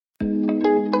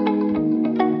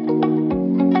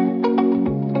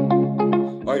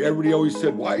right? Everybody always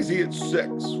said, why is he at 6,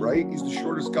 right? He's the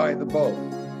shortest guy in the boat.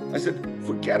 I said,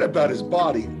 forget about his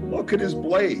body. Look at his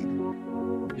blade.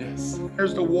 Yes.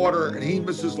 There's the water, and he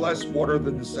misses less water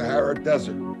than the Sahara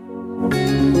Desert.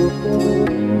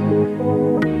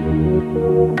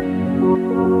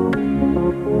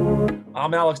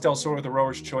 I'm Alex Del Soro with the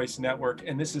Rowers Choice Network,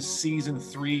 and this is season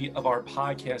 3 of our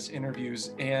podcast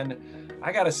interviews. And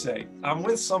I gotta say, I'm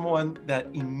with someone that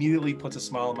immediately puts a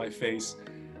smile on my face.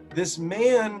 This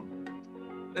man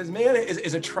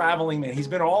is a traveling man. He's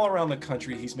been all around the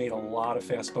country. He's made a lot of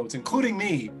fast boats, including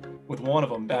me with one of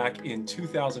them back in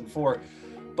 2004.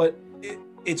 But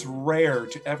it's rare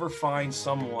to ever find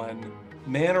someone,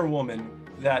 man or woman,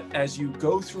 that as you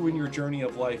go through in your journey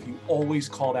of life, you always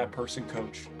call that person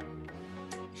coach.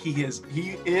 He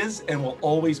is and will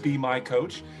always be my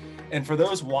coach. And for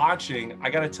those watching, I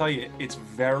got to tell you, it's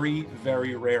very,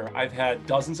 very rare. I've had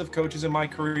dozens of coaches in my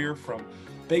career, from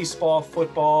baseball,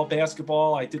 football,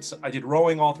 basketball. I did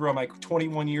rowing all throughout my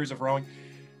 21 years of rowing.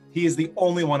 He is the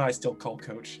only one I still call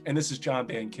coach. And this is John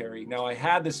Bancheri. Now, I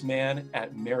had this man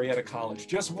at Marietta College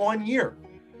just 1 year.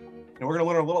 And we're going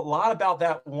to learn a lot about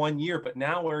that 1 year, but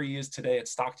now where he is today at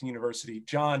Stockton University.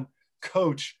 John,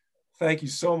 coach, thank you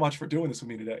so much for doing this with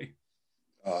me today.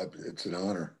 It's an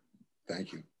honor.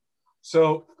 Thank you.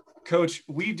 So, Coach,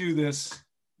 we've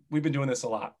been doing this a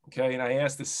lot, okay? And I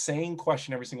ask the same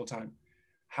question every single time.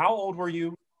 How old were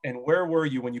you and where were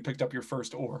you when you picked up your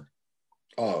first oar?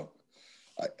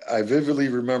 I vividly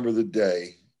remember the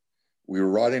day we were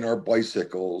riding our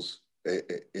bicycles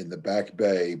in the back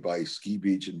bay by Ski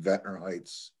Beach in Ventnor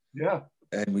Heights. Yeah.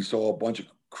 And we saw a bunch of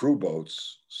crew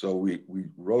boats. So we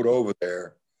rode over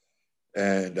there,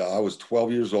 and I was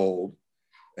 12 years old,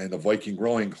 and the Viking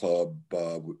Rowing Club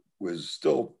was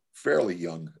still fairly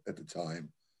young at the time.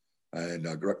 And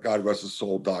God rest his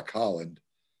soul, Doc Holland,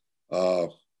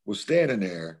 was standing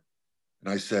there.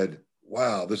 And I said,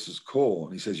 wow, this is cool.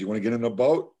 And he says, you want to get in a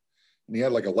boat? And he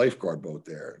had like a lifeguard boat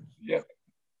there. Yeah.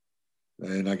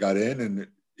 And I got in, and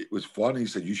it was fun. He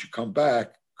said, you should come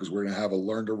back because we're going to have a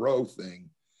learn to row thing.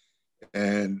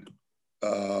 And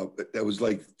that was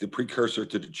like the precursor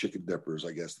to the chicken dippers,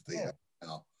 I guess, that they have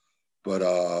now. But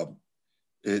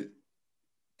and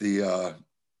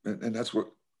that's where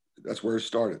it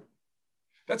started.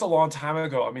 That's a long time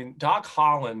ago. I mean, Doc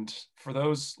Holland, for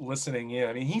those listening in,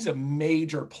 I mean, he's a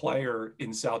major player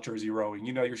in South Jersey rowing.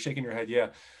 You know, you're shaking your head.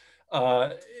 Yeah.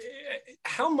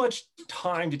 How much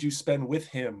time did you spend with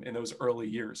him in those early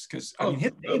years? Because I mean,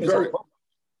 his name is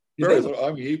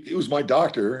he was my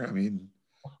doctor. I mean,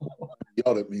 he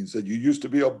yelled at me and said, "You used to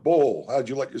be a bull. How'd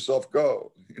you let yourself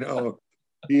go?" You know,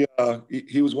 he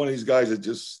was one of these guys that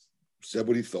just said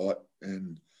what he thought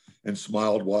and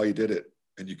smiled while he did it,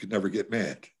 and you could never get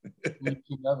mad. You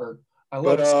never. I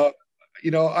love but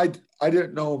you know, I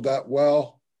didn't know him that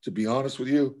well, to be honest with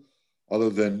you, other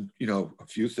than, you know, a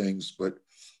few things. But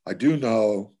I do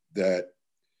know that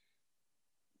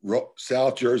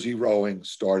South Jersey rowing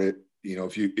started, you know,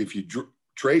 if you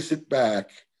trace it back,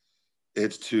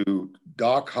 it's to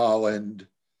Doc Holland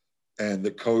and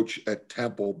the coach at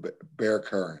Temple, Bear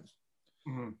Curran,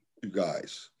 two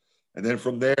guys. And then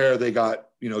from there, they got,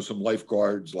 you know, some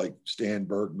lifeguards like Stan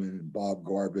Bergman and Bob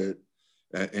Garbett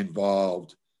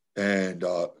involved. And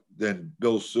then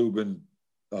Bill Subin,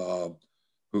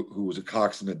 who was a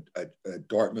coxswain at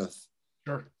Dartmouth.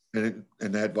 Sure. And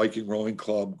that Viking Rowing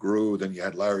Club grew. Then you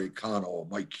had Larry Connell,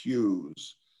 Mike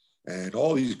Hughes, and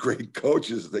all these great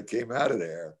coaches that came out of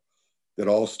there that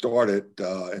all started,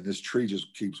 and this tree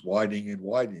just keeps widening and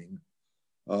widening.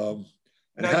 And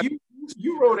now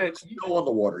you wrote it. Still on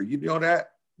the water. You know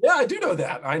that? Yeah, I do know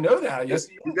that. I know that. Yes,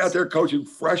 he's out there coaching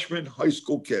freshman high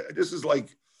school kid. This is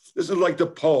like the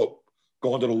Pope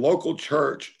going to the local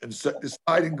church and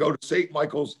deciding to go to St.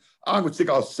 Michael's. I would think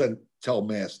I'll tell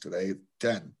mass today at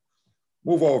 10.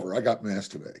 Move over. I got mass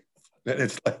today. And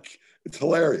it's like, it's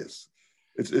hilarious.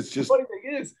 It's just. The funny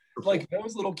thing is, like,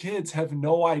 those little kids have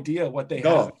no idea what they have.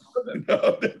 No, they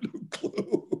have no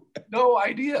clue. No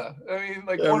idea. I mean,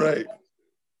 like, right.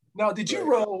 Now, did you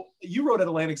row? You rowed at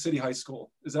Atlantic City High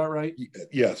School, is that right?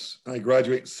 Yes, I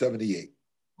graduated in '78.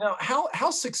 Now, how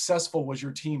successful was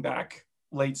your team back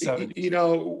late '70s? You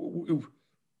know,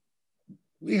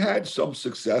 we had some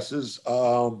successes.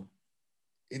 You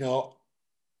know,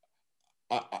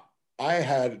 I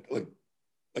had like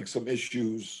some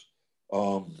issues.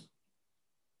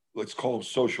 Let's call them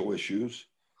social issues.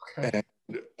 Okay.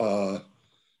 And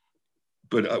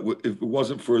but if it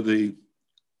wasn't for the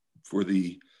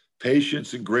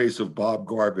patience and grace of Bob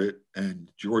Garbett and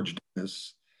George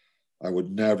Dennis, I would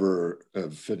never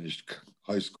have finished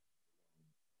high school.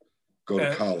 go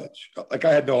to college. Like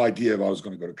I had no idea if I was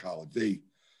going to go to college. They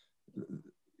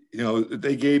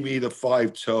gave me the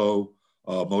 5-toe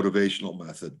motivational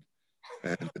method,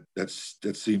 and that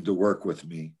seemed to work with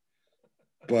me.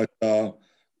 But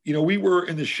we were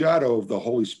in the shadow of the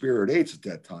Holy Spirit Eights at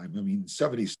that time. I mean,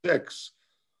 76,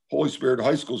 Holy Spirit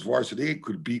High School's varsity eight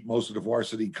could beat most of the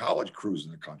varsity college crews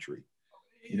in the country.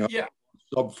 Yeah.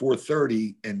 Sub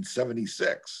 430 in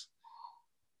 76.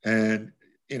 And,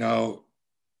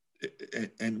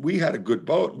 and we had a good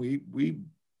boat. We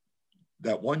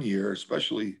that one year,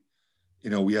 especially,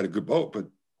 we had a good boat, but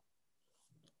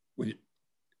when you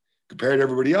compared to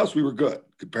everybody else, we were good.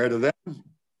 Compared to them,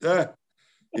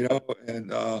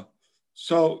 and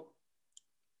so,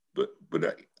 but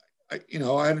I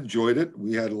had enjoyed it.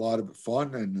 We had a lot of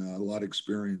fun and a lot of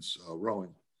experience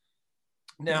rowing.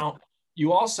 Now,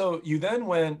 you then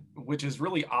went, which is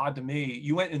really odd to me,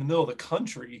 you went in the middle of the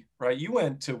country, right? You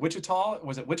went to Wichita.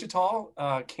 Was it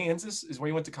Wichita, Kansas is where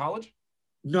you went to college?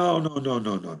 No.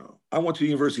 I went to the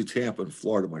University of Tampa in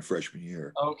Florida my freshman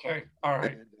year. Okay. All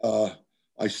right. And,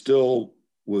 I still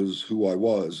was who I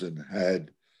was and had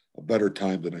a better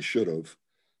time than I should have.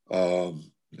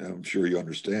 I'm sure you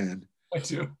understand. I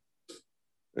do.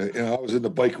 I was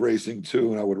into bike racing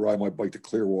too, and I would ride my bike to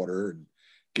Clearwater and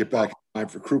get back in time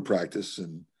for crew practice,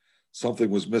 and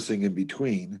something was missing in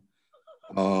between.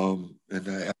 And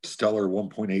I had a stellar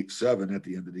 1.87 at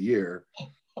the end of the year,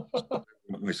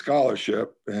 my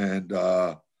scholarship, and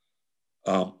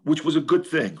which was a good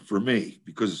thing for me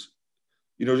because,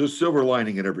 there's a silver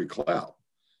lining in every cloud.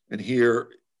 And here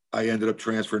I ended up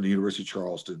transferring to the University of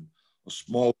Charleston, a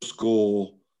small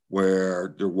school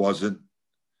where there wasn't,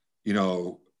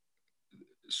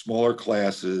 smaller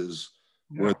classes,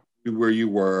 where you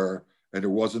were, and there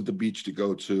wasn't the beach to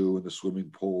go to and the swimming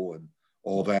pool and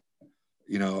all that.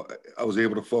 I was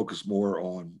able to focus more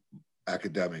on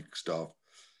academic stuff.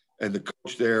 And the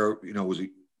coach there,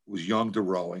 was young to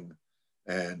rowing,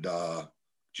 and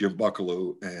Jim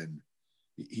Buckaloo, and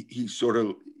he sort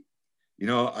of,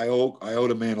 I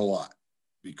owed a man a lot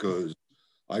because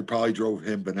I probably drove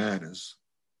him bananas,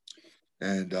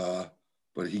 and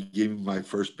but he gave me my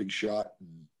first big shot,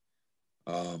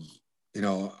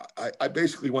 and I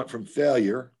basically went from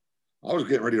failure. I was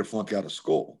getting ready to flunk out of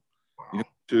school,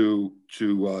 to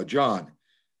John.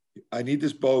 I need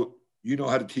this boat. You know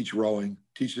how to teach rowing.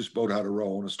 Teach this boat how to row.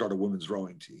 I want to start a women's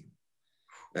rowing team.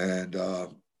 And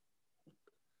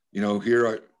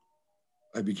here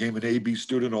I became an AB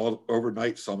student all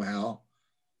overnight somehow,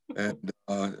 and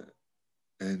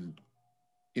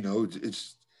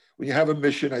it's when you have a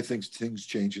mission, I think things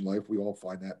change in life. We all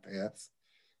find that path,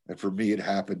 and for me, it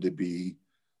happened to be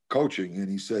coaching. And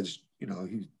he says,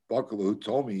 Buckaloo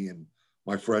told me, and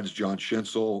my friends John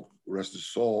Schinzel, rest his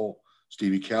soul,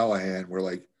 Stevie Callahan, were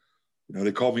like,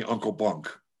 they called me Uncle Bunk.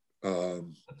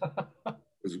 And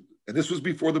this was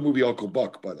before the movie Uncle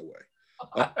Buck, by the way.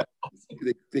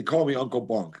 They call me Uncle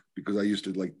Bunk because I used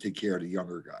to take care of the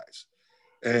younger guys,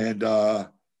 and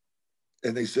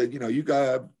they said, you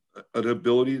got an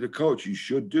ability to coach. You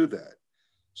should do that.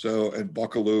 So, and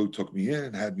Buckaloo took me in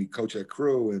and had me coach that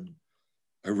crew, and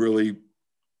I really,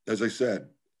 as I said,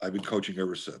 I've been coaching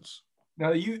ever since.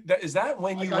 Now, is that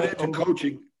when you got into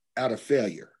coaching out of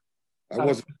failure?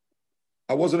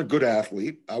 I wasn't a good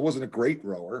athlete. I wasn't a great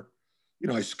rower.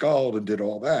 I sculled and did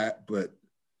all that, but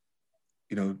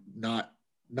not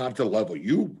at the level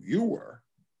you were,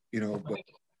 but,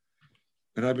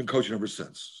 and I've been coaching ever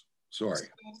since. Sorry.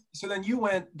 So then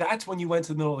that's when you went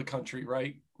to the middle of the country,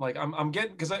 right? Like I'm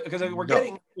getting, because we're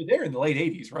getting there in the late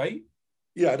 80s, right?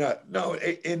 Yeah, no.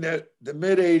 In the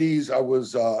mid 80s,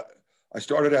 I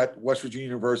started at West Virginia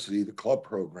University, the club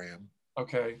program.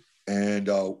 Okay. And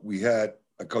I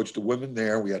coached the women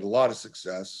there. We had a lot of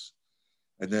success.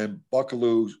 And then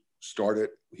Buckaloo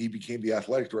he became the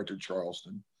athletic director at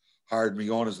Charleston, hired me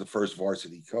on as the first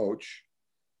varsity coach.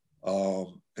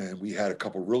 And we had a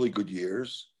couple really good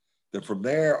years. Then from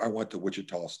there, I went to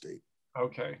Wichita State.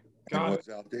 Okay. And I was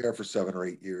out there for 7 or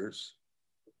 8 years.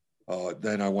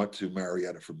 Then I went to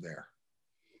Marietta from there.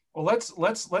 Well,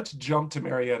 let's jump to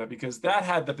Marietta because that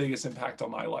had the biggest impact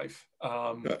on my life.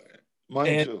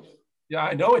 Mine too. Yeah,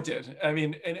 I know it did. I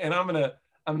mean, and I'm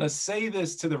gonna say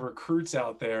this to the recruits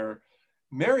out there: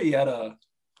 Marietta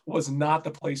was not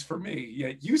the place for me.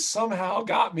 Yet you somehow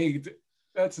got me.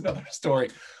 That's another story.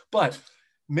 But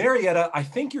Marietta, I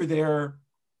think you're there.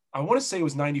 I want to say it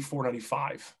was 94,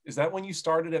 95. Is that when you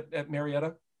started at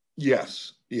Marietta?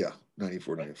 Yes. Yeah.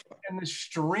 94, 95. And the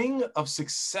string of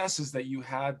successes that you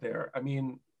had there. I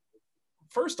mean,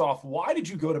 first off, why did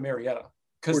you go to Marietta?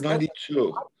 Because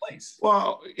 92.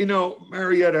 Well,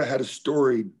 Marietta had a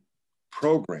storied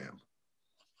program.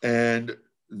 and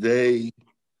they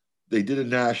did a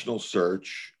national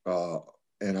search,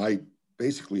 and I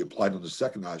basically applied on the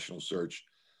second national search.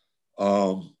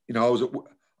 You know,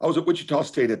 I was at Wichita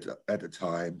State at the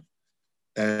time,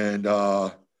 and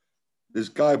this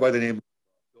guy by the name of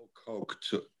Bill Koch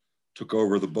took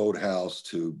over the boathouse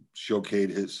to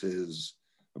showcase his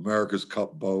America's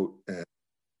Cup boat and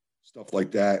stuff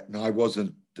like that. And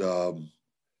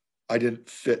I didn't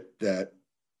fit that.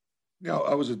 You know,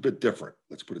 I was a bit different.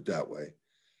 Let's put it that way.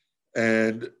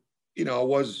 And you know, I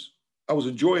was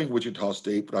enjoying Wichita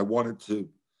State, but I wanted to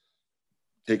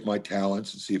take my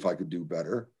talents and see if I could do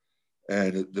better.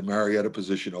 And the Marietta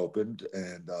position opened,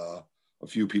 and a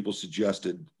few people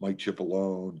suggested Mike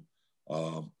Cipollone,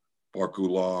 Bart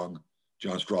Goulong,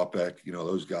 John Stropek, you know,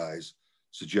 those guys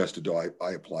suggested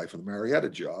I apply for the Marietta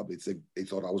job. They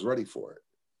thought I was ready for it.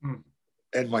 Mm.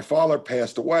 And my father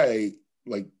passed away.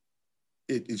 Like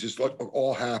it just like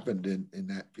all happened in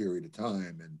that period of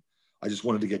time. And I just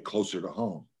wanted to get closer to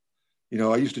home. You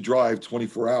know, I used to drive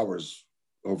 24 hours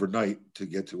overnight to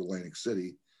get to Atlantic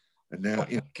City. And now,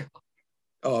 you know,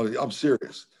 oh, I'm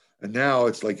serious. And now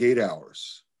it's like 8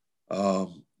 hours.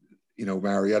 You know,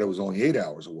 Marietta was only 8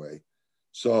 hours away.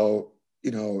 So,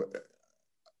 you know,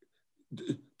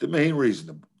 the main reason,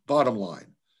 the bottom line,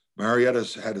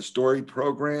 Marietta had a storied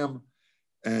program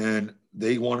and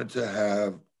they wanted to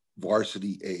have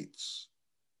varsity eights.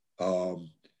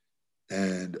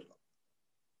 And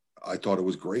I thought it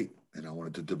was great. And I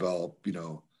wanted to develop, you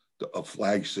know, a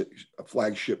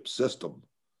flagship system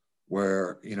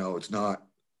where, you know, it's not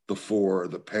the four,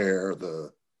 the pair,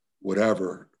 the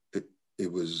whatever.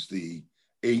 It was the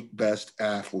 8 best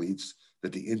athletes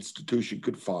that the institution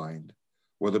could find,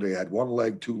 whether they had 1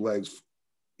 leg, 2 legs,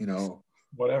 you know,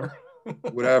 whatever,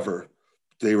 whatever.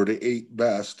 They were the 8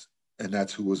 best, and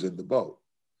that's who was in the boat.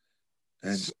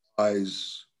 And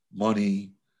size,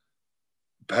 money,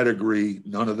 pedigree,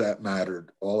 none of that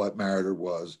mattered. All that mattered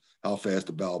was how fast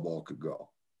the bow ball could go.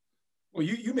 Well,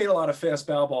 you made a lot of fast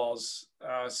bow balls,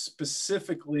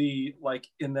 specifically like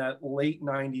in that late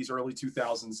 90s, early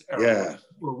 2000s era. Yeah.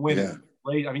 Were winning. Yeah.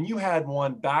 Right? I mean, you had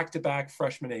won back-to-back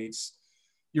freshman eights.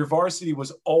 Your varsity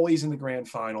was always in the grand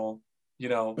final, you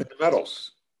know. In the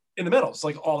medals. In the medals,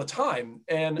 like all the time.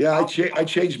 And yeah, I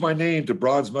changed my name to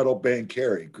Bronze Medal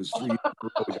Bancheri because 3 years ago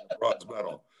I got a bronze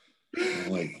medal.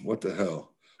 I'm like, what the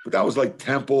hell? But that was like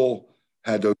Temple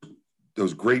had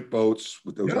those great boats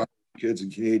with those kids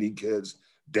and Canadian kids.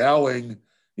 Dowling,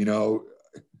 you know.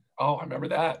 Oh, I remember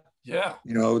that. Yeah.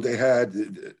 You know, they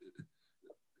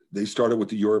started with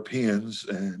the Europeans,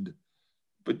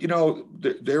 but you know,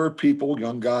 there were people,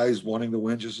 young guys, wanting to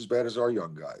win just as bad as our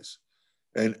young guys,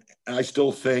 and I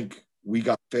still think we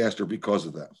got faster because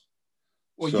of them.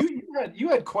 Well, so, you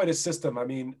had quite a system. I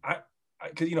mean,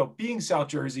 because you know, being South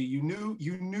Jersey, you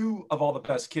knew of all the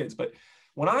best kids, but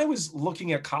when I was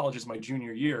looking at colleges my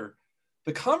junior year,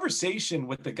 the conversation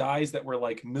with the guys that were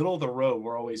like middle of the road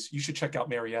were always, you should check out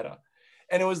Marietta.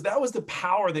 And that was the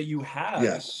power that you had.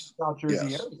 Yes. In South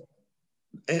Jersey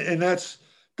area. And that's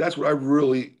what I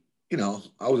really, you know,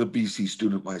 I was a BC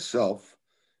student myself.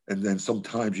 And then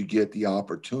sometimes you get the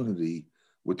opportunity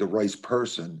with the right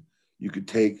person.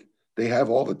 They have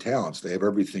all the talents. They have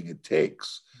everything it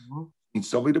takes. Mm-hmm. You need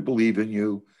somebody to believe in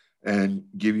you and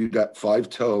give you that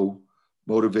 5-toe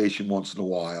motivation once in a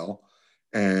while.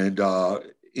 And,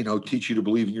 you know, teach you to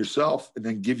believe in yourself and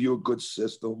then give you a good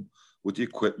system with the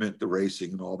equipment, the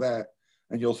racing and all that,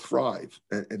 and you'll thrive.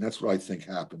 And that's what I think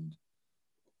happened.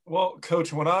 Well,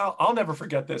 Coach, when I'll never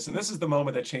forget this, and this is the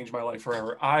moment that changed my life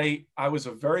forever. I was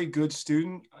a very good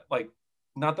student, like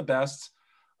not the best,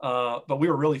 but we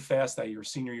were really fast that year,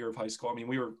 senior year of high school. I mean,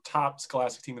 we were top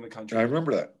scholastic team in the country. I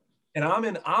remember that. And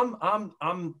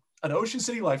I'm an Ocean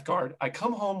City lifeguard. I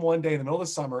come home one day in the middle of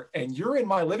the summer, and you're in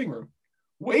my living room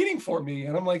waiting for me,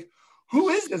 and I'm like, who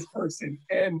is this person?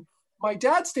 And my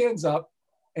dad stands up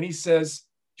and he says,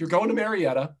 you're going to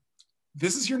Marietta.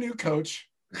 This is your new coach.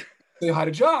 Say hi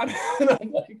to John. And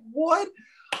I'm like, what?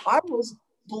 I was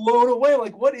blown away.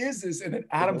 Like, what is this? And then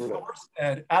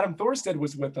Adam Thorstead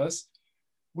was with us.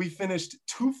 We finished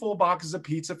 2 full boxes of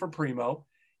pizza for Primo.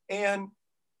 And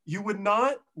you would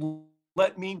not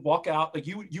let me walk out. Like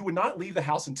you would not leave the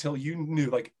house until you knew,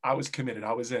 like, I was committed.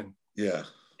 I was in. Yeah.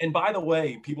 And by the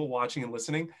way, people watching and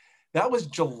listening, that was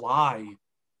July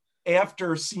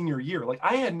after senior year. Like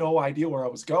I had no idea where I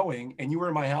was going. And you were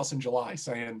in my house in July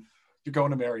saying, you're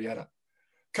going to Marietta.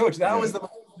 Coach, that was the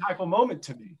most impactful moment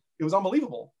to me. It was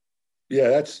unbelievable. Yeah,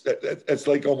 that's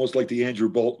like almost like the Andrew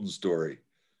Bolton story.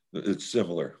 It's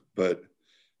similar, but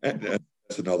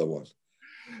that's another one.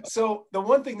 So the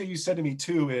one thing that you said to me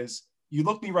too is you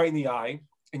looked me right in the eye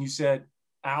and you said,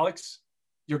 Alex,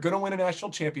 you're going to win a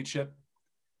national championship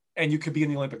and you could be in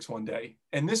the Olympics one day.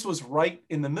 And this was right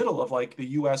in the middle of like the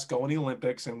US going to the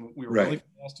Olympics, and we were Right. really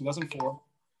fast, 2004.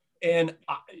 And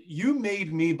you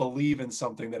made me believe in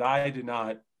something that I did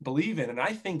not believe in. And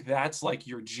I think that's like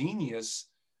your genius,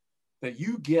 that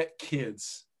you get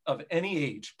kids of any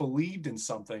age believed in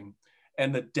something.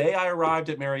 And the day I arrived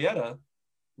at Marietta,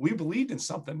 we believed in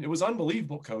something. It was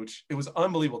unbelievable, Coach. It was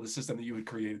unbelievable, the system that you had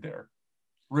created there.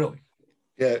 Really.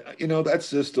 Yeah, that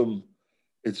system,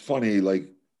 it's funny, like,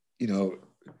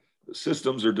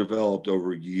 systems are developed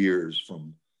over years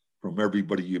from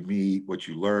everybody you meet, what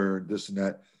you learn, this and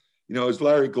that. As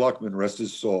Larry Gluckman, rest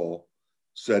his soul,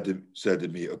 said to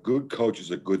me, a good coach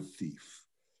is a good thief.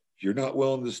 If you're not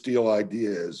willing to steal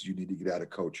ideas, you need to get out of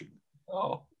coaching.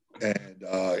 Oh.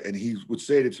 And he would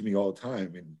say it to me all the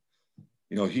time. And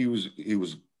he was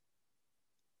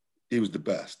the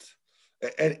best.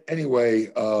 And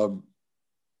anyway,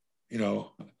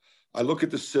 I look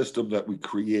at the system that we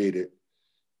created,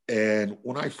 and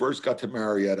when I first got to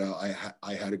Marietta,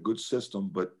 I had a good system,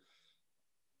 but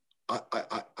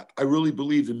I really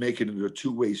believed in making it a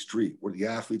two-way street where the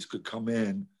athletes could come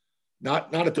in,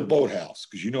 not at the boathouse,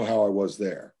 because you know how I was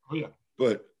there. Oh, yeah.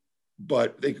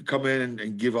 But they could come in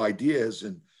and give ideas.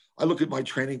 And I look at my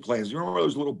training plans. You remember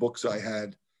those little books I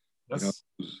had? Yes.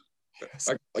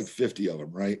 Like 50 of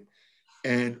them, right?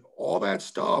 And all that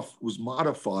stuff was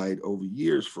modified over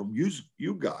years from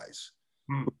you guys,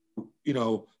 who,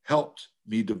 helped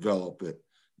me develop it,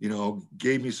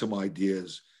 gave me some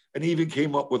ideas, and even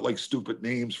came up with like stupid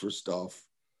names for stuff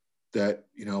that,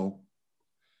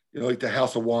 like the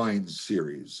House of Wines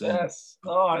series. Yes.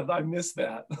 Oh, I missed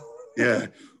that. Yeah.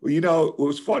 Well, what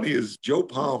was funny is Joe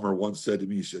Palmer once said to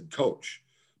me, he said, Coach,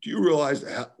 do you realize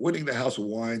that winning the House of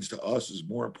Wines to us is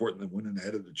more important than winning the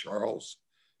head of the Charles?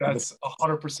 That's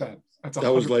 100%. That's 100%.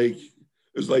 That was like,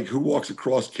 it was like who walks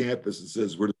across campus and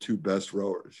says we're the two best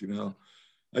rowers,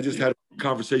 I just had a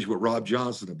conversation with Rob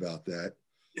Johnson about that.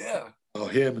 Yeah.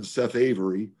 Him and Seth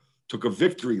Avery took a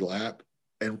victory lap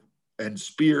and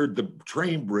speared the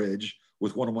train bridge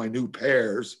with one of my new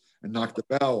pairs and knocked the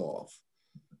bow off.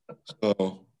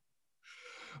 So,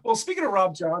 well, speaking of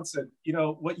Rob Johnson,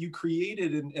 what you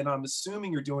created, and I'm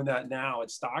assuming you're doing that now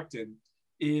at Stockton,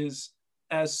 is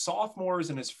as sophomores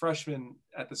and as freshmen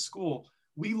at the school,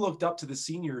 we looked up to the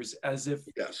seniors as if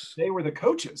they were the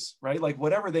coaches, right? Like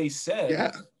whatever they said.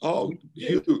 Yeah. Oh,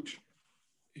 huge.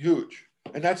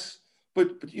 And that's,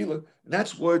 but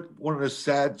that's what one of the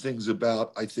sad things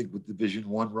about, I think, with Division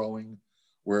I rowing,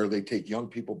 where they take young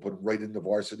people, put them right in the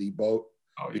varsity boat.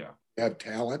 Oh, yeah. They have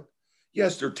talent.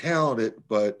 Yes, they're talented,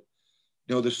 but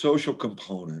the social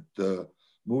component, the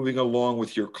moving along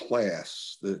with your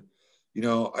class,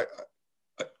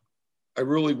 I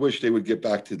really wish they would get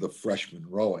back to the freshman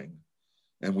rowing.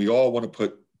 And we all want to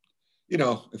put,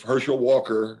 if Herschel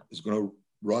Walker is going to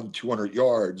run 200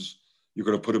 yards, you're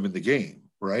going to put him in the game,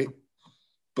 right?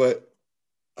 But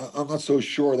I'm not so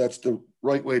sure that's the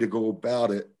right way to go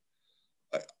about it,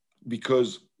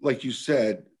 because, like you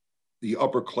said, the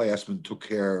upperclassmen took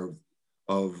care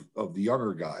of the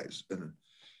younger guys, and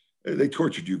they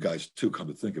tortured you guys too. Come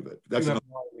to think of it, that's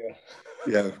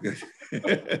yeah.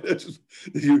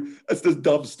 That's the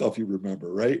dumb stuff you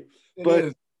remember, right?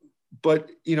 But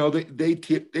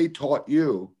they taught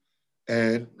you,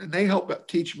 and they helped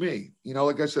teach me.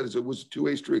 Like I said, it was a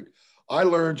two-way street. I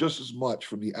learned just as much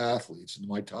from the athletes, and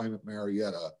my time at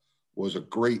Marietta was a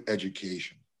great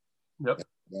education. Yep.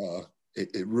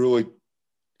 It really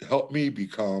helped me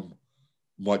become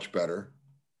much better,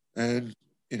 and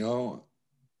it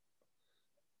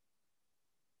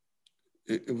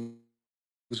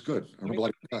was good. I remember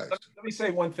like guys. Let me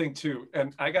say one thing too,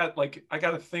 and I got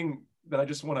a thing that I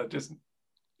just want to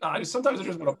sometimes I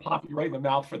just want to pop you right in the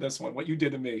mouth for this one. What you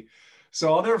did to me,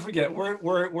 so I'll never forget.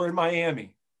 We're in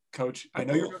Miami, Coach. I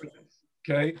know you're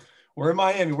okay. We're in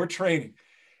Miami. We're training,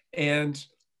 and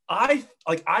I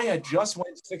had just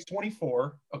went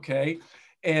 624. Okay,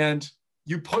 and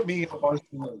you put me in a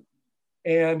varsity,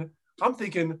 and I'm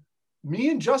thinking, me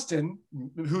and Justin,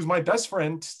 who's my best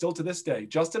friend still to this day,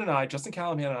 Justin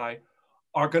Callahan and I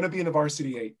are going to be in the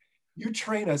varsity 8. You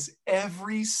train us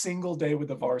every single day with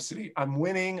the varsity. I'm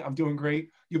winning. I'm doing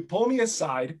great. You pull me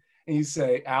aside and you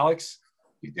say, Alex,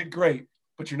 you did great,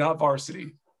 but you're not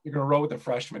varsity. You're going to row with the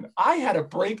freshmen. I had a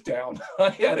breakdown. I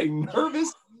had a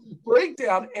nervous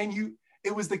breakdown, and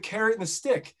it was the carrot and the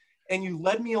stick. And you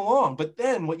led me along. But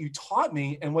then what you taught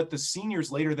me, and what the seniors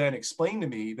later then explained to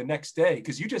me the next day,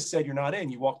 because you just said you're not in,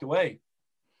 you walked away.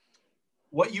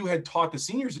 What you had taught the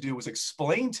seniors to do was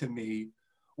explain to me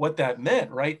what that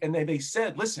meant, right? And then they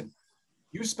said, listen,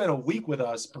 You spent a week with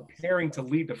us preparing to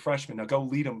lead the freshmen. Now go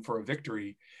lead them for a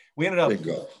victory. We ended up,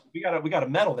 Bingo. we got a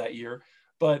medal that year,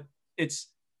 but it's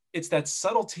that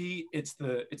subtlety. It's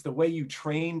the way you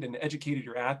trained and educated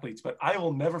your athletes. But I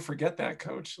will never forget that,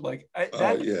 coach. Like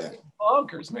that Yeah.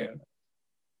 bonkers, man.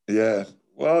 Yeah.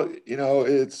 Well,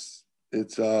 it's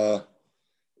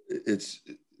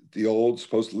the old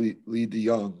supposed to lead the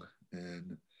young,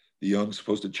 and the young's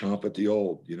supposed to chomp at the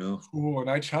old, Ooh, and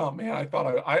I chomped, man. I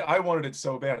thought I wanted it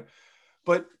so bad.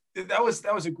 But that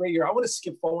was a great year. I want to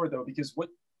skip forward though, because what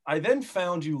I then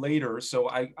found you later. So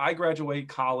I graduate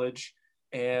college,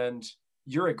 and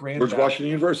you're at Grand George Valley. Washington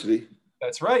University.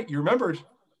 That's right. You remembered,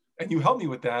 and you helped me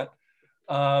with that.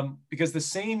 Because the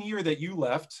same year that you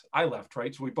left, I left,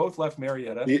 right? So we both left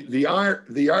Marietta. The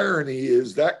irony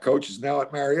is that coach is now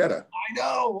at Marietta. I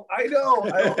know.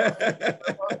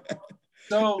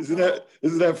 So isn't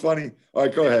that funny? All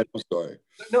right, go ahead. I'm sorry.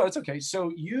 No, it's okay.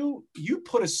 So you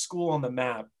put a school on the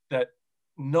map that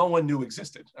no one knew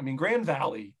existed. I mean, Grand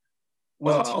Valley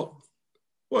was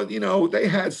well, they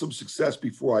had some success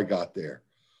before I got there.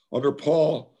 Under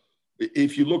Paul,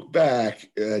 if you look back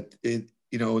in the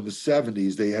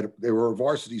 70s, they were a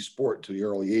varsity sport until the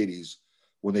early 80s,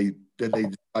 when they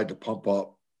decided to pump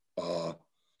up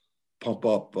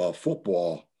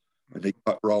football, and they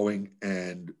cut rowing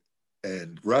and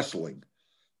wrestling.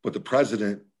 But the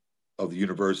president of the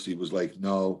university was like,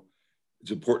 no,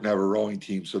 it's important to have a rowing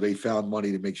team. So they found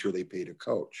money to make sure they paid a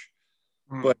coach.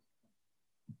 But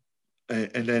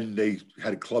and then they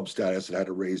had a club status and had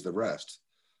to raise the rest.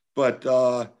 But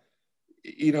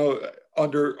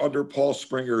under Paul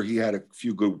Springer, he had a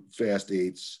few good fast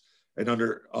eights, and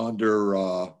under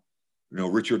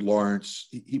Richard Lawrence,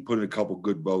 he put in a couple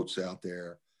good boats out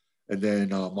there. And then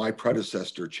my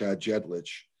predecessor, Chad Jedlich,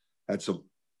 had some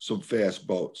fast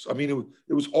boats. I mean,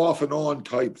 it was off and on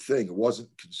type thing. It wasn't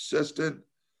consistent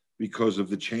because of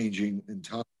the changing in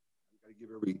time. You got to give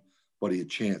everybody a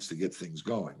chance to get things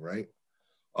going, right?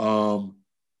 So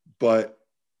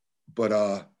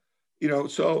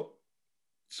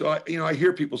I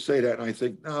hear people say that, and I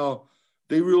think, no,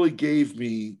 they really gave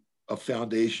me a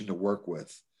foundation to work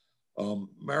with.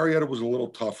 Marietta was a little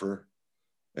tougher,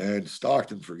 and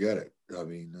Stockton, forget it. I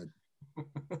mean,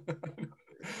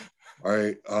 all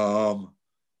right.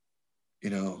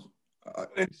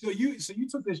 And so you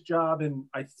took this job in,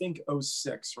 I think,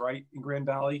 06, right, in Grand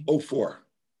Valley? 04.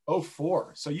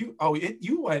 04. So you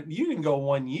didn't go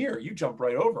 1 year. You jumped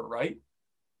right over, right?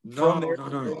 No.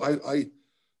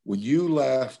 When you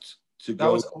left to that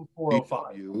go was 04,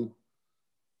 05.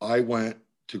 I went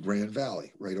to Grand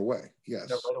Valley right away. Yes.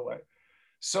 Yeah, right away.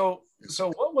 So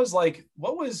what was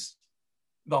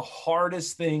the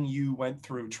hardest thing you went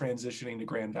through transitioning to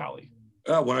Grand Valley?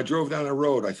 When I drove down the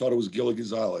road, I thought it was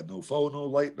Gilligan's Island. No phone, no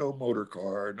light, no motor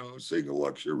car, no single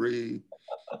luxury.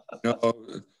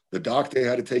 The dock they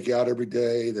had to take out every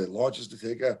day, the launches to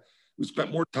take out. We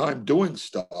spent more time doing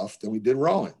stuff than we did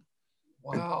rowing.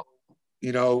 Wow.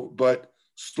 And, but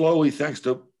slowly, thanks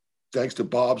to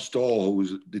Bob Stoll, who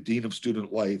was the dean of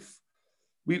student life,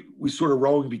 we sort of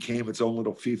rowing became its own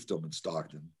little fiefdom in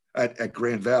Stockton at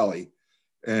Grand Valley.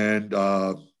 And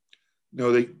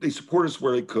they support us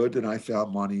where they could, and I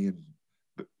found money, and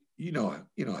you know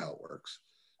how it works.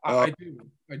 I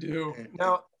do.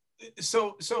 Now,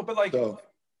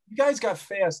 you guys got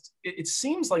fast. It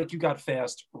seems like you got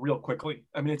fast real quickly.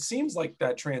 I mean, it seems like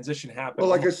that transition happened. Well,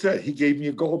 like I said, he gave me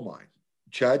a gold mine.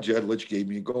 Chad Jedlich gave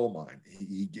me a gold mine.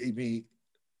 He gave me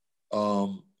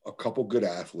a couple good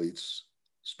athletes,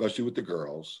 especially with the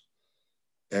girls.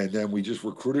 And then we just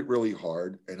recruited really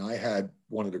hard. And I had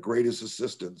one of the greatest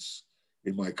assistants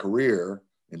in my career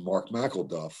in Mark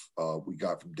McElduff, we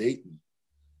got from Dayton.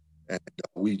 And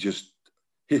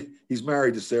he's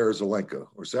married to Sarah Zelenka,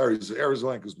 or Sarah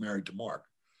Zelenka's married to Mark,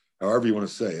 however you want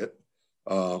to say it.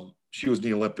 She was in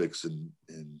the Olympics in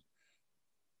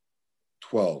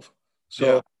 12.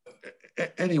 So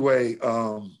anyway,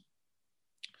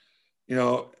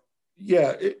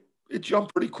 it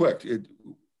jumped pretty quick.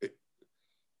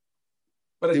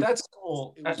 But at that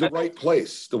school, it was the right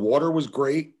place. The water was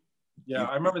great. Yeah,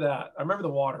 I remember that. I remember the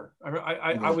water.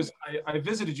 I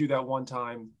visited you that one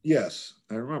time. Yes,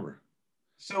 I remember.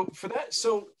 So for that,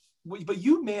 but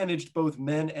you managed both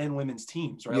men and women's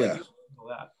teams, right? Yeah.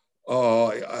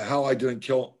 How I didn't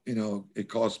kill, it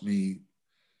cost me.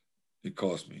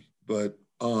 But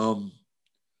I'd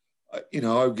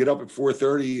get up at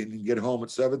 4:30 and get home at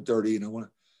 7:30, and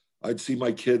I'd see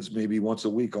my kids maybe once a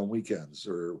week on weekends,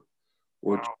 or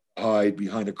wow. hide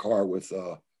behind a car with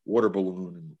a water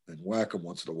balloon and whack them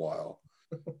once in a while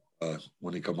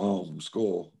when they come home from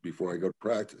school before I go to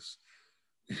practice.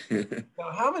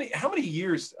 Now, how many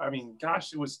years? I mean,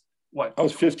 gosh, it was what? I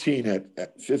was 15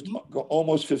 at 15,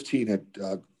 almost 15 at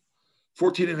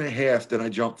 14 and a half. Then I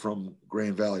jumped from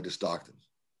Grand Valley to Stockton.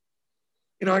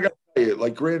 I got to tell you,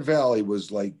 like Grand Valley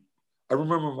was like, I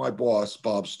remember my boss,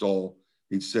 Bob Stoll,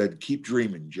 he said, keep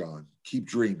dreaming, John, keep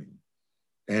dreaming.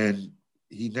 And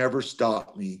he never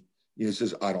stopped me. He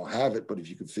says, I don't have it, but if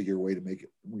you can figure a way to make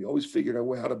it. We always figured out a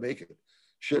way how to make it.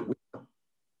 Shit.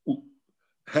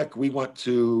 Heck, we went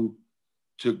to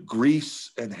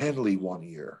Greece and Henley one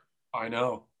year. I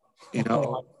know.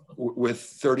 With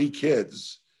 30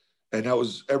 kids. And that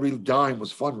was, every dime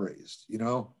was fundraised,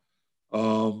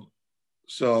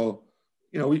 So,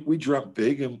 we dreamt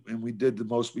big and we did the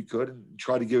most we could and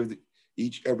tried to give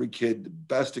every kid the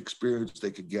best experience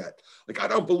they could get. Like, I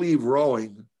don't believe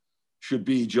rowing should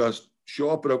be just show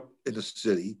up in the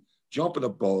city, jump in a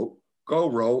boat, go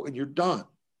row, and you're done.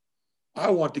 I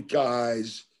want the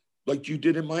guys like you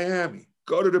did in Miami,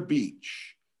 go to the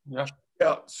beach, check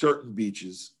out certain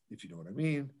beaches, if you know what I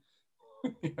mean,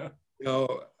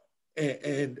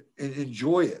 and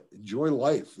enjoy it, enjoy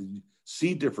life and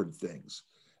see different things.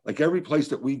 Like every place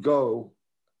that we go,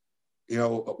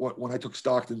 when I took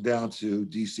Stockton down to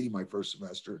DC my first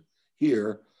semester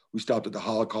here, we stopped at the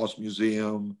Holocaust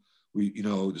Museum,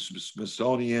 the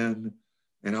Smithsonian,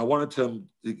 and I wanted to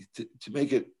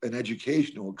make it an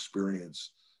educational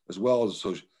experience as well as a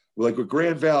social. Like with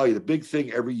Grand Valley, the big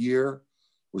thing every year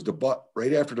was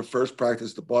right after the first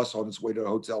practice, the bus on its way to the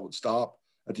hotel would stop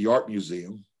at the art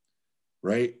museum,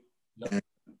 right? Yep. And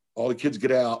all the kids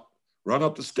get out, run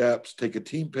up the steps, take a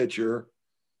team picture,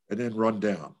 and then run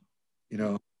down.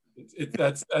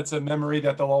 That's a memory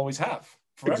that they'll always have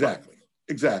forever.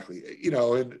 Exactly.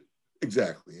 And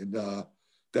exactly. And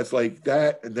that's like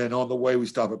that. And then on the way, we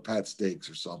stop at Pat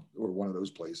Steaks or one of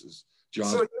those places. John.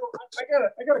 So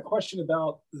I got a question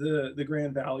about the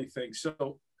Grand Valley thing.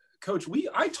 So, Coach,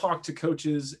 I talk to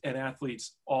coaches and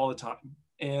athletes all the time,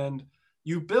 and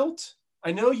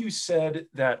I know you said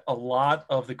that a lot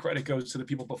of the credit goes to the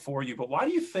people before you, but why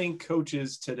do you think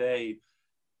coaches today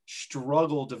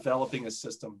struggle developing a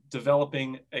system,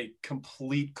 developing a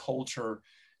complete culture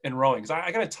in rowing? Because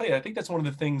I got to tell you, I think that's one of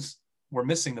the things we're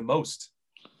missing the most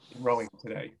in rowing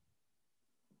today.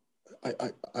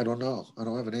 I don't know. I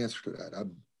don't have an answer to that.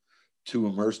 I'm too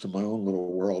immersed in my own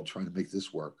little world trying to make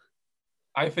this work.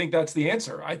 I think that's the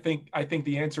answer. I think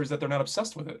the answer is that they're not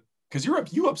obsessed with it. Because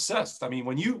you obsessed. I mean,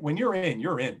 when you're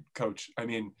in, Coach. I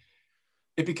mean,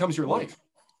 it becomes your life.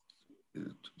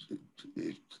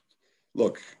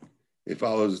 Look, if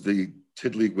I was the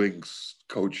Tiddlywinks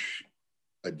coach,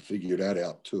 I'd figure that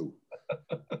out too.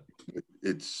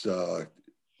 It's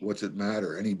what's it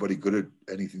matter? Anybody good at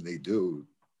anything they do,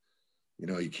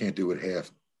 you can't do it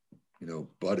half,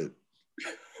 butted.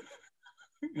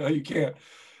 No, you can't.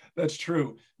 That's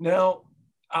true. Now,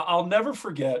 I'll never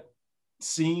forget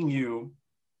seeing you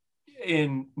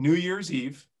in New Year's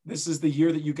Eve. This is the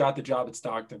year that you got the job at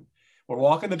Stockton. We're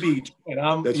walking the beach,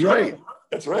 and That's right.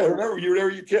 I remember you were there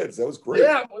with your kids. That was great.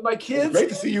 Yeah, with my kids. It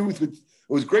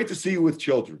was great to see you with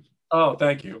children. Oh,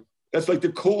 thank you. That's like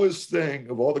the coolest thing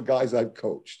of all the guys I've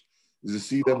coached is to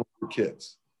see them with their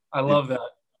kids. I love that.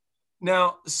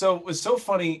 Now, so it was so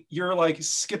funny. You're like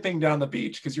skipping down the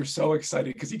beach because you're so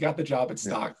excited because you got the job at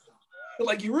Stockton. Yeah.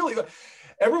 Like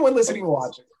everyone listening and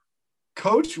watching,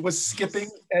 Coach was skipping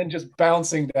and just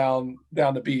bouncing down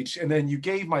the beach. And then you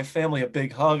gave my family a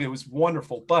big hug. It was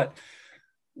wonderful. But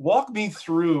walk me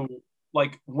through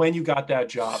like when you got that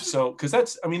job. So, because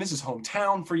this is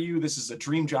hometown for you. This is a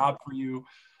dream job for you.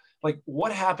 Like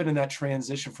what happened in that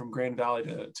transition from Grand Valley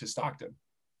to Stockton?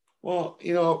 Well,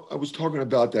 I was talking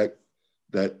about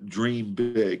that dream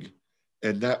big,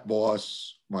 and that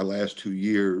boss, my last 2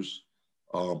 years,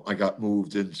 I got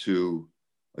moved into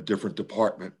a different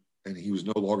department, and he was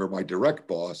no longer my direct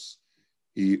boss.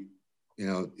 He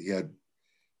had,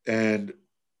 and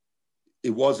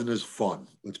it wasn't as fun,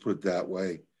 let's put it that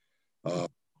way,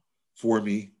 for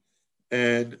me.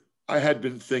 And I had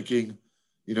been thinking,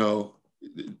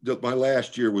 my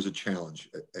last year was a challenge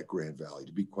at Grand Valley,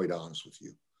 to be quite honest with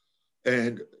you.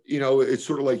 And, it's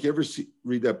sort of like, you ever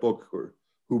read that book, or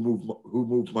Who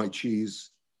Moved My Cheese?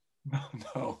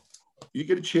 No. You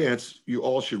get a chance, you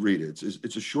all should read it.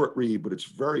 It's a short read, but it's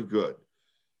very good.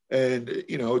 And,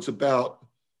 it's about,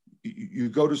 you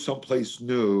go to someplace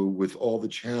new with all the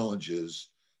challenges,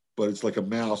 but it's like a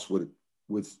mouse with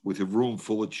a room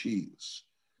full of cheese.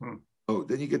 Oh,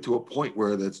 then you get to a point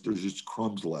where there's just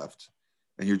crumbs left,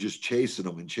 and you're just chasing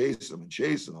them and chasing them and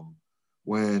chasing them,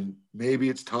 when maybe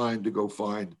it's time to go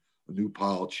find a new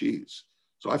pile of cheese.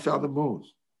 So I found the moon.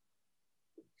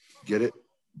 Get it?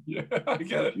 Yeah, I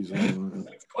get it.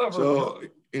 That's clever. So,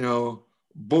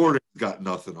 Borden's got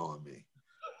nothing on me,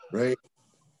 right?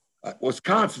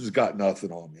 Wisconsin's got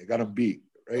nothing on me. I got them beat,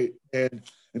 right? And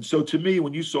so to me,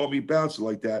 when you saw me bouncing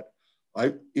like that,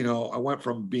 I went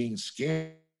from being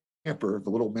scamper, the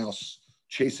little mouse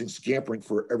chasing, scampering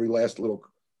for every last little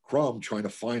crumb, trying to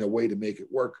find a way to make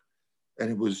it work. And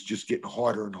it was just getting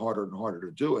harder and harder and harder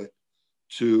to do it,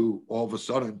 to all of a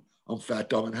sudden, I'm fat,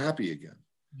 dumb, and happy again.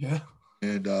 Yeah.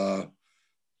 And,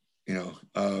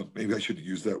 maybe I shouldn't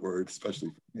use that word, especially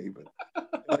for me, but,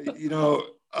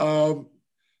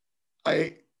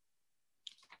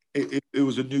 it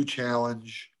was a new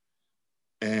challenge,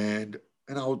 and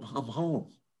I'm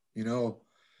home.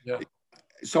 Yeah.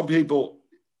 Some people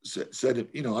said,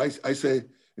 I say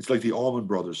it's like the Allman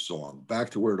Brothers song, "Back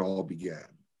to Where It All Began."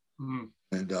 Mm.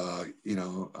 And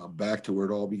I'm back to where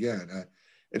it all began.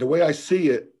 And the way I see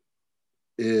it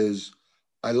is,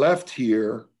 I left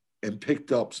here and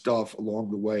picked up stuff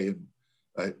along the way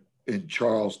in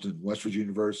Charleston, West Virginia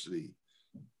University,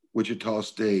 Wichita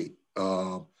State,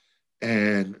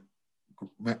 and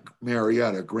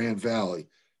Marietta, Grand Valley.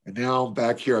 And now I'm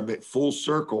back here. I'm at full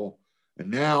circle. And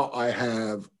now I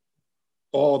have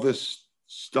all this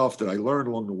stuff that I learned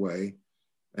along the way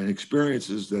and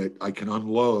experiences that I can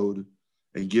unload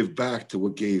and give back to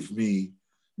what gave me,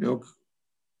 I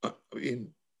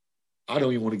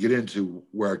don't even want to get into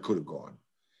where I could have gone.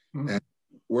 Mm-hmm. And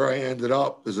where I ended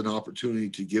up is an opportunity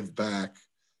to give back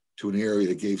to an area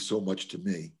that gave so much to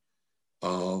me.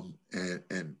 And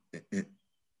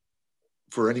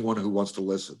for anyone who wants to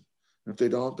listen. If they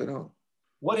don't, they don't.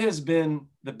 What has been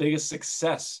the biggest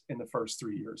success in the first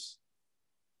 3 years?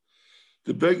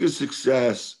 The biggest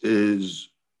success is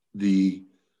the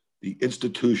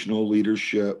institutional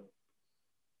leadership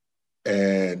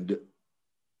and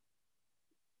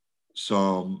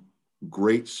some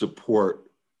great support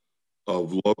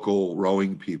of local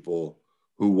rowing people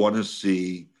who want to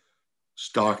see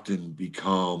Stockton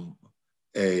become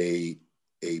a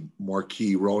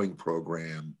marquee rowing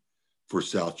program for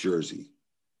South Jersey,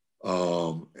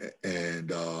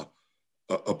 and a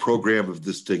program of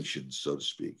distinction, so to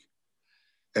speak.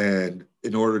 And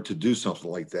in order to do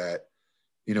something like that,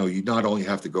 you not only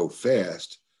have to go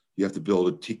fast, you have to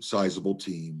build a sizable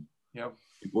team. Yep.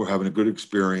 People are having a good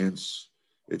experience.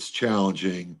 It's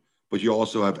challenging, but you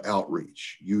also have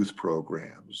outreach, youth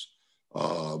programs,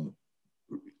 the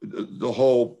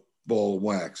whole ball of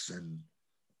wax, and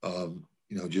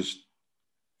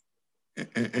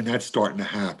and that's starting to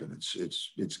happen.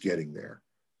 It's getting there.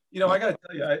 I got to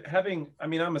tell you,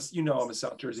 I'm a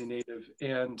South Jersey native,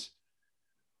 and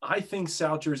I think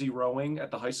South Jersey rowing at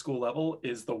the high school level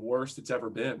is the worst it's ever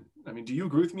been. I mean, do you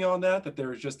agree with me on that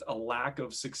there's just a lack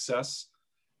of success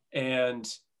and,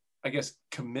 I guess,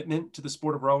 commitment to the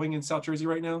sport of rowing in South Jersey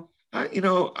right now? I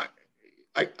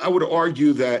would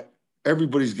argue that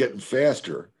everybody's getting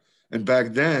faster. And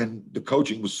back then, the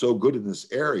coaching was so good in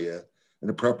this area, and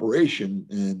the preparation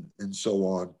and so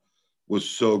on was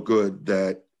so good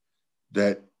that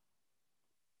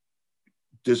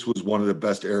this was one of the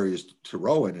best areas to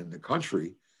row in the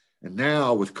country. And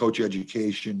now with coach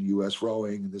education, U.S.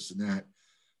 rowing, and this and that,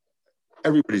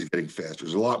 everybody's getting faster.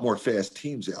 There's a lot more fast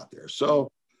teams out there. So,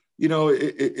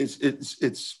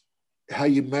 it's how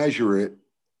you measure it.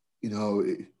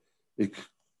 It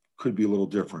could be a little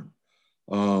different.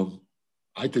 I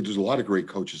think there's a lot of great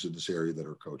coaches in this area that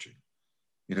are coaching.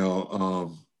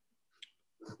 But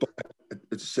at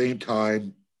the same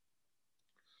time,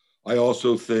 I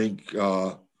also think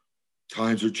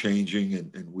times are changing,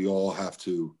 and we all have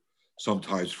to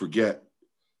sometimes forget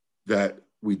that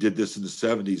we did this in the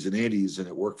 70s and 80s, and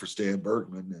it worked for Stan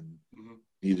Bergman, and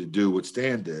needed to do what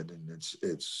Stan did. And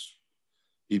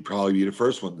he'd probably be the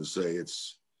first one to say that,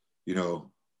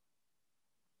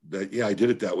 yeah, I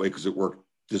did it that way because it worked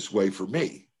this way for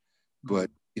me. But,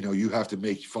 you have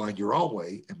to find your own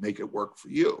way and make it work for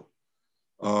you.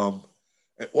 And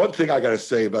one thing I got to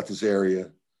say about this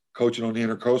area, coaching on the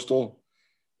Intercoastal,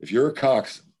 if you're a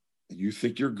coxswain and you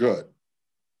think you're good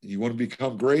and you want to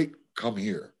become great, come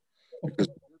here. Because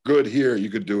good here, you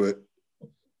could do it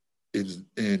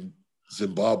in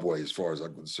Zimbabwe, as far as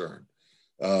I'm concerned.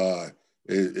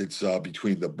 It's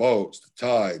between the boats, the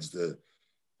tides, the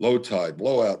low tide,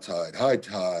 blowout tide, high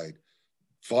tide,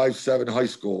 5-7 high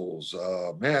schools,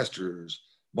 masters,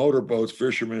 motorboats,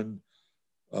 fishermen,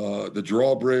 the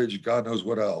drawbridge, God knows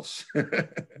what else.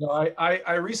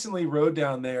 I recently rode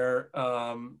down there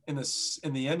in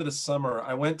the end of the summer.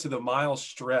 I went to the mile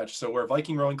stretch, so where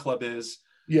Viking Rowing Club is.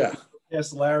 Yeah.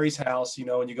 Yes, Larry's house,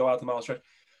 and you go out the mile stretch.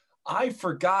 I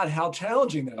forgot how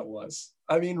challenging that was.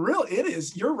 I mean, really, it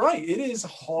is. You're right. It is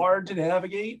hard to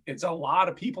navigate. It's a lot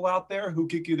of people out there who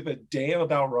could give a damn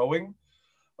about rowing.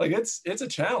 Like it's a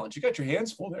challenge. You got your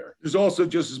hands full there. There's also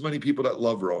just as many people that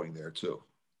love rowing there too.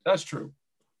 That's true.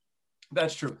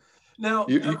 That's true. Now,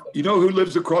 you know who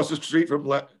lives across the street from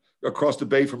across the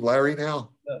bay from Larry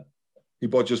now? He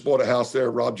just bought a house there,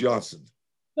 Rob Johnson.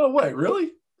 No way,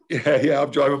 really? Yeah.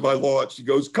 I'm driving by launch. He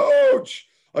goes, Coach.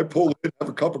 I pull in, have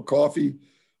a cup of coffee.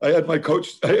 I had my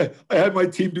coach. I had my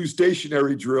team do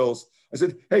stationary drills. I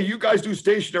said, hey, you guys do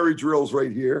stationary drills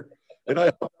right here. And I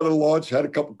hopped out of the launch, had a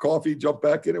cup of coffee, jumped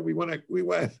back in, and we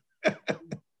went.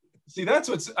 See, that's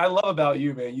what I love about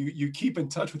you, man. You keep in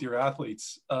touch with your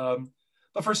athletes.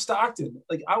 But for Stockton,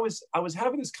 like I was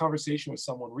having this conversation with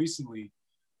someone recently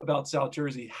about South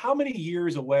Jersey. How many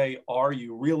years away are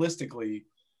you realistically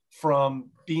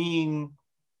from being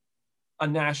a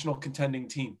national contending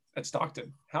team at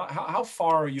Stockton? How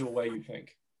far are you away, you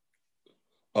think?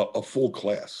 A full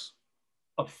class.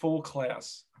 A full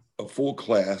class. A full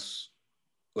class.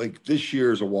 Like this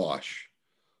year is a wash.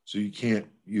 So you can't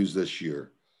use this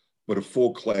year. But a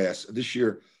full class. This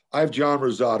year, I have John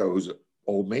Rosato, who's an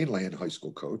Old Mainland high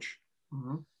school coach,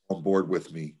 on board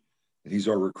with me. And he's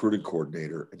our recruiting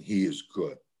coordinator, and he is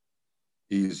good.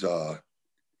 He's a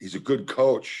good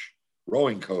coach,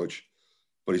 rowing coach,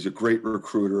 but he's a great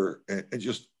recruiter and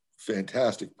just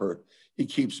fantastic. He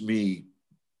keeps me,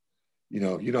 you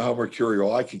know how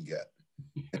mercurial I can get.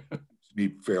 To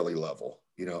be fairly level,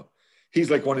 He's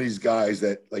like one of these guys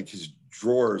that like his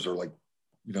drawers are like,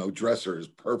 dresser is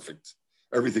perfect.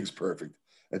 Everything's perfect.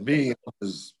 And me, I'm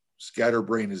as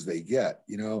scatterbrained as they get,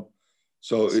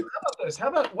 So how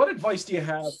about this? What advice do you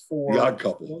have for the odd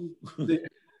couple?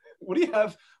 What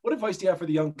advice do you have for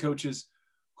the young coaches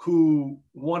who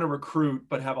want to recruit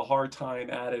but have a hard time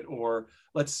at it, or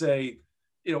let's say,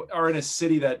 are in a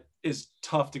city that is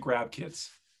tough to grab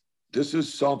kids? This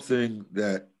is something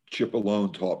that Chip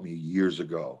Alone taught me years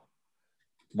ago.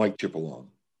 Mike Chip Alone.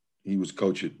 He was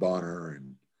coach at Bonner,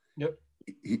 and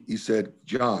he said,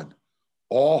 John,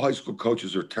 all high school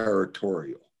coaches are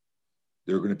territorial.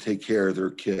 They're going to take care of their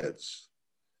kids.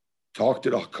 Talk to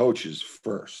the coaches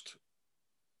first.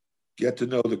 Get to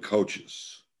know the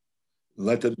coaches.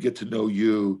 Let them get to know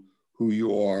you, who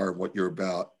you are, what you're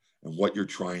about, and what you're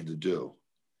trying to do.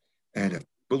 And if you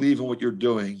believe in what you're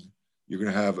doing, you're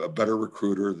going to have a better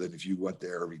recruiter than if you went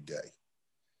there every day.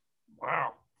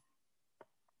 Wow.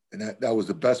 And that was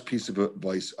the best piece of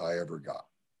advice I ever got.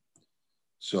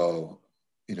 So,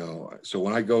 so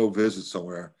when I go visit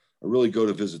somewhere, I really go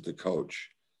to visit the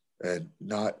coach and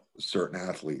not a certain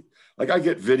athlete. Like I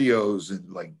get videos and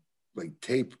like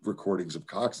tape recordings of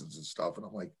coxswains and stuff. And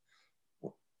I'm like,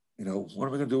 well, what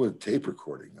am I going to do with a tape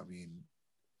recording? I mean,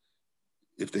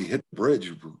 if they hit the bridge,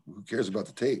 who cares about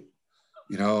the tape?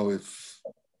 If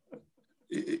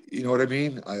you know what I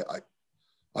mean? I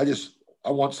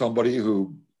want somebody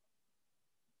who,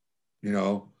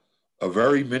 a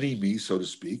very mini me, so to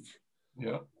speak,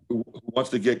 who wants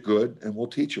to get good, and we'll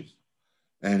teach them.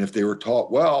 And if they were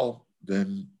taught well,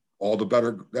 then all the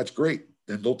better. That's great.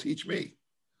 Then they'll teach me.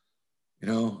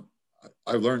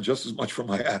 I learned just as much from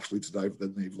my athletes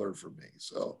than they've learned from me.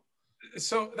 So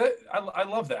I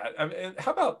love that. I mean,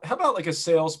 how about like a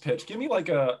sales pitch? Give me like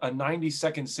a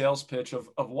 90-second sales pitch of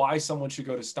why someone should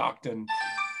go to Stockton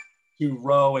to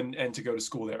row and to go to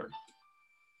school there.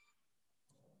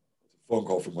 Phone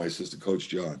call from my assistant coach,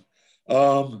 John.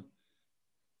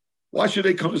 Why should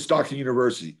they come to Stockton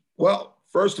University? Well,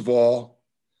 first of all,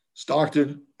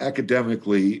 Stockton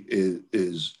academically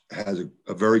has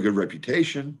a very good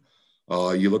reputation.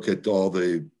 You look at all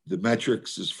the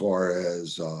metrics as far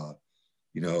as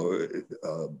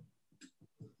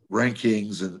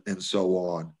rankings and so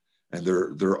on, and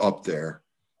they're up there.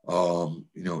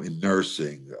 In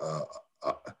nursing,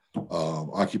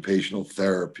 occupational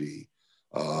therapy,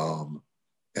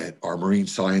 and our marine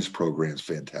science program is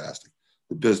fantastic.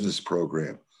 The business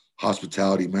program,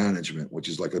 hospitality management, which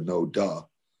is like a no duh,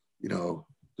 the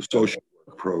social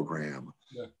work program,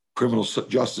 criminal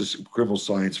justice, criminal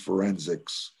science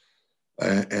forensics.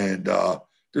 And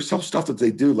there's some stuff that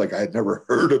they do, like I had never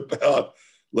heard about,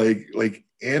 like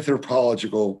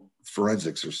anthropological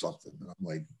forensics or something. And I'm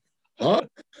like, huh?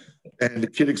 And the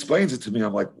kid explains it to me.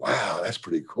 I'm like, wow, that's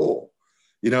pretty cool.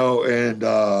 And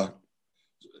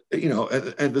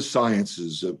the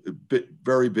sciences,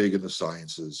 very big in the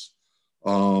sciences.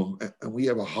 And we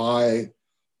have a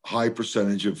high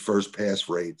percentage of first pass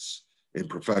rates in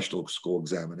professional school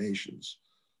examinations.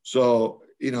 So,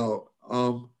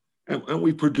 and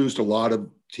we produced a lot of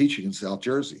teaching in South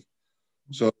Jersey.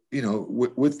 So,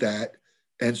 with that,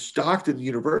 and Stockton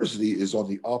University is on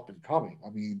the up and coming. I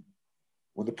mean,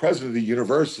 when the president of the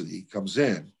university comes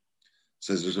in,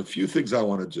 says there's a few things I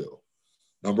want to do.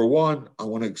 Number one, I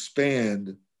want to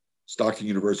expand Stockton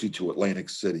University to Atlantic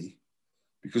City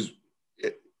because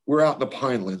we're out in the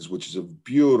Pinelands, which is a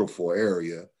beautiful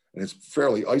area, and it's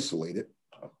fairly isolated,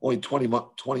 only 20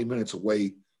 minutes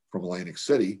away from Atlantic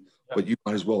City, but you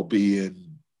might as well be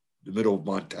in the middle of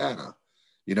Montana,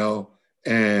 you know,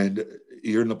 and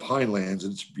you're in the Pinelands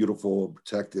and it's beautiful and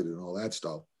protected and all that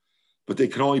stuff. But they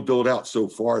can only build out so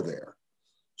far there.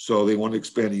 So they want to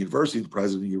expand the university. And the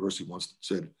president of the university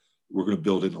said, we're going to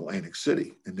build in Atlantic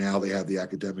City. And now they have the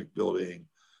academic building.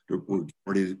 We're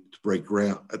ready to break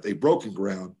ground. They've broken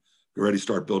ground. They're ready to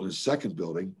start building a second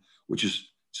building, which is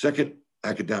second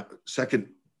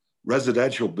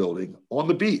residential building on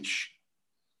the beach.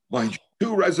 Mind you,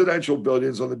 2 residential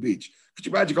buildings on the beach. Could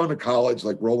you imagine going to college,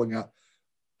 like rolling out?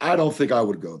 I don't think I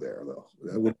would go there, though.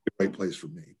 That wouldn't be a great place for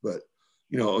me. But,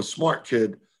 you know, a smart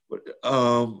kid.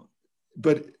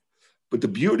 But the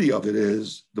beauty of it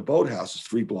is the boathouse is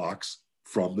 3 blocks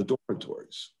from the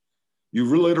dormitories. You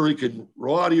literally can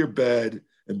roll out of your bed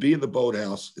and be in the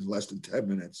boathouse in less than 10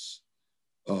 minutes.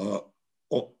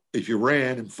 If you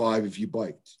ran, and 5 if you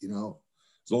biked, you know,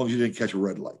 as long as you didn't catch a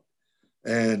red light.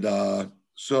 And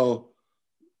so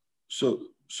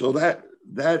that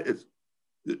is,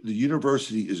 the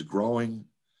university is growing.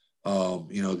 You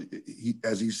know,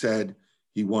 as he said,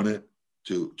 he wanted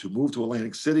to move to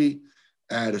Atlantic City,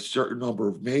 add a certain number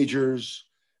of majors,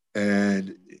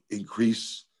 and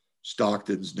increase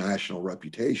Stockton's national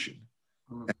reputation.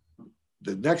 Mm-hmm.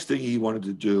 The next thing he wanted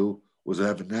to do was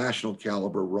have a national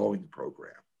caliber rowing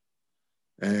program.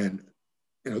 And,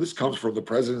 you know, this comes from the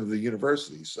president of the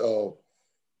university. So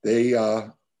they,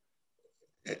 and,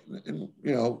 you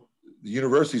know, the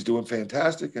university's doing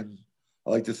fantastic. And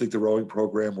I like to think the rowing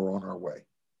program, we're on our way.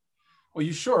 Well,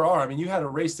 you sure are. I mean, you had a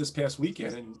race this past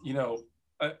weekend and, you know,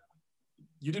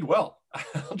 you did well.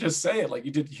 I'll just say it, like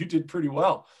you did pretty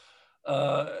well.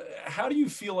 How do you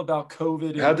feel about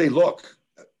COVID? How'd they look?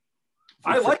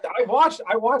 I watched.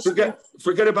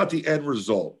 Forget about the end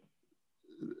result.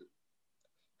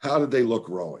 How did they look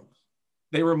rowing?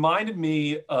 They reminded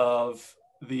me of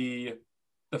the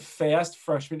fast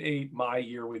freshman 8 my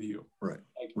year with you. Right.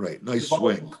 Like, right. Nice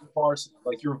swing. Varsity,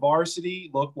 like your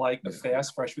varsity looked like the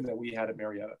fast freshman that we had at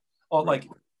Marietta. Oh, right. Like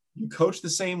you coach the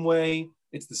same way.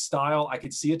 It's the style. I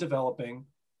could see it developing.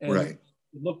 And right.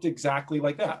 It looked exactly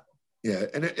like that. Yeah.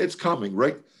 And it's coming,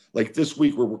 right? Like this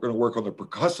week, we're going to work on the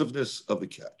percussiveness of the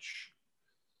catch.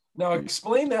 Now,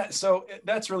 explain that. So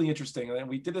that's really interesting. And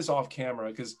we did this off camera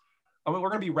because I mean, we're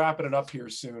going to be wrapping it up here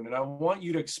soon. And I want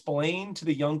you to explain to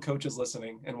the young coaches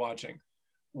listening and watching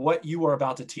what you are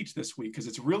about to teach this week, because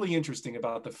it's really interesting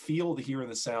about the feel, the hear, and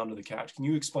the sound of the catch. Can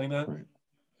you explain that? Right.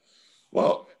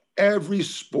 Well, every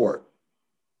sport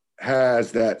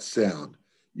has that sound.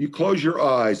 You close your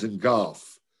eyes in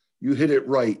golf, you hit it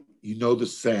right, you know the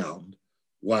sound.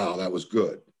 Wow, that was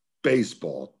good.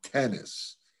 Baseball,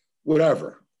 tennis,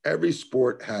 whatever. Every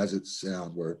sport has its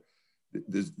sound where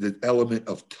the element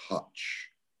of touch,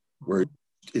 where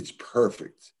it's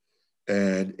perfect.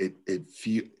 And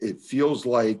it feels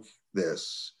like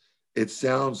this. It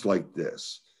sounds like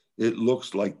this. It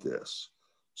looks like this.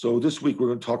 So this week, we're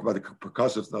going to talk about the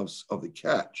percussiveness of the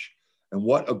catch and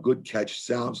what a good catch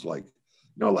sounds like.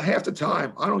 You know, half the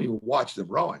time, I don't even watch them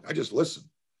rowing. I just listen.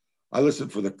 I listen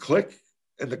for the click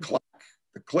and the clack,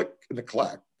 the click and the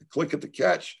clack, the click at the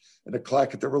catch and the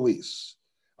clack at the release.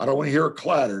 I don't want to hear a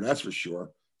clatter, that's for sure.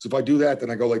 So if I do that,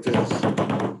 then I go like this,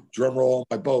 drum roll on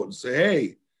my boat and say,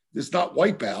 hey, this is not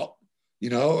Wipeout, you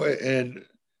know? And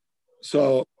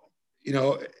so, you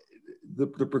know, the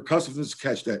percussiveness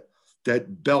catch,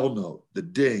 that bell note, the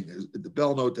ding, the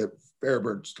bell note that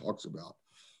Fairburns talks about.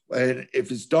 And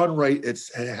if it's done right, it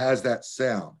has that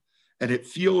sound. And it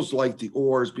feels like the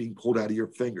oar is being pulled out of your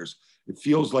fingers. It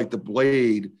feels like the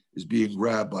blade is being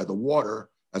grabbed by the water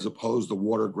as opposed to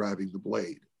water grabbing the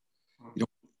blade. You know,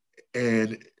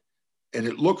 and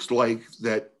it looks like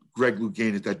that Greg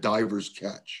Lougain at that diver's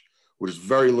catch, where there's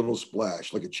very little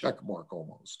splash, like a check mark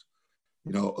almost.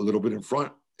 You know, a little bit in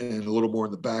front and a little more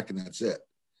in the back, and that's it.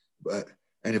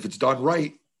 And if it's done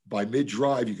right, by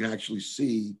mid-drive, you can actually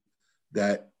see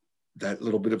that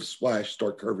little bit of splash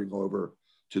start curving over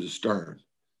to the stern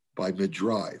by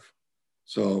mid-drive.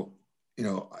 So, you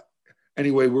know,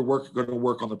 anyway, we're going to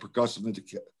work on the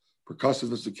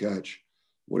percussiveness to catch,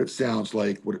 what it sounds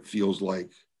like, what it feels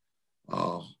like.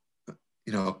 You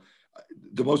know,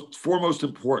 the four most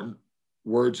important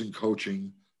words in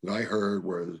coaching that I heard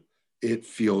were, it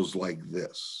feels like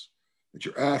this. That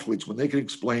your athletes, when they can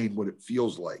explain what it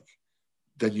feels like,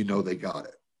 then you know they got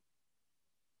it.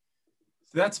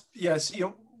 That's, yes,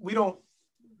 we don't,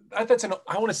 that's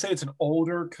I want to say it's an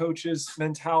older coach's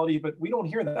mentality, but we don't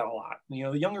hear that a lot.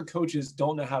 The younger coaches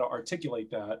don't know how to articulate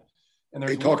that. And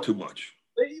they talk too much.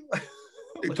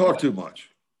 They talk too much.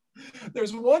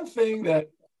 There's one thing that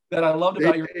I loved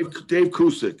about Dave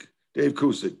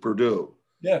Cusick, Purdue.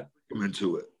 Yeah. Trick him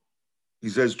into it. He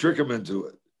says, trick him into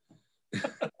it.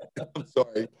 I'm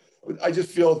sorry. I just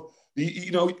feel,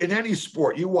 in any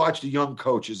sport, you watch the young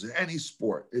coaches in any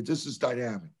sport, this is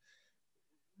dynamic.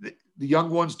 The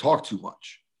young ones talk too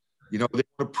much. They want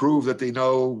to prove that they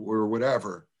know or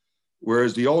whatever.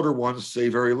 Whereas the older ones say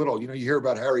very little. You hear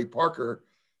about Harry Parker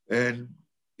and,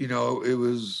 it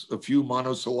was a few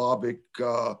monosyllabic,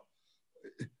 at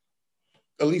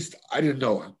least I didn't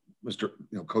know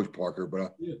Coach Parker, but I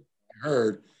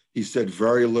heard he said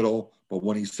very little, but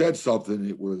when he said something,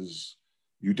 it was,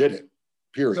 you did it,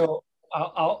 period. So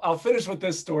I'll finish with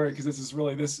this story because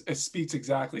it speaks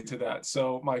exactly to that.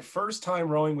 So my first time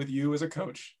rowing with you as a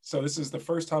coach. So this is the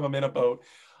first time I'm in a boat.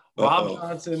 Rob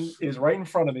Johnson is right in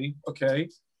front of me. Okay.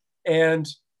 And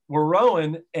we're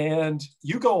rowing and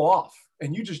you go off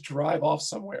and you just drive off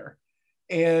somewhere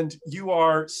and you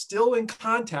are still in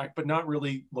contact, but not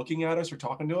really looking at us or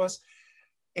talking to us.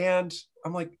 And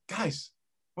I'm like, guys,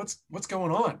 what's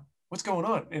going on? What's going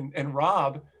on? And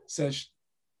Rob says,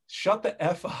 shut the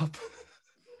F up.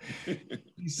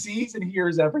 He sees and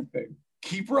hears everything.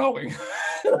 Keep rowing.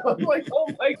 I'm like, oh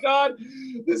my God,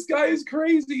 this guy is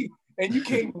crazy. And you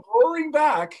came roaring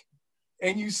back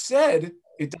and you said,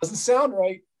 it doesn't sound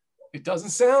right. It doesn't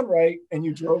sound right. And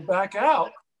you drove back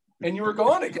out and you were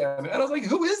gone again. And I was like,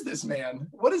 who is this man?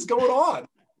 What is going on?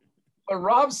 But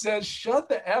Rob says, shut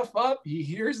the F up. He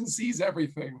hears and sees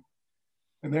everything.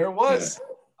 And there it was.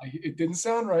 Yeah. It didn't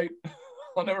sound right.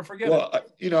 I'll never forget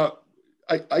it.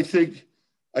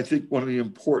 I think one of the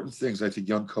important things, I think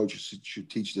young coaches should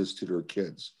teach this to their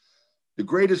kids. The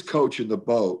greatest coach in the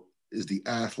boat is the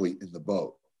athlete in the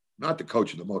boat, not the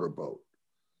coach in the motorboat.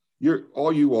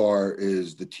 All you are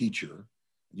is the teacher.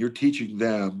 You're teaching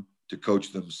them to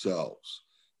coach themselves.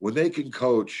 When they can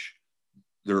coach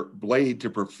their blade to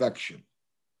perfection,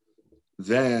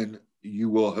 then you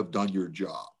will have done your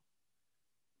job.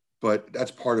 But that's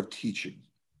part of teaching,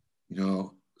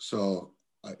 so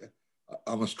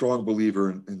I'm a strong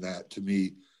believer in that, to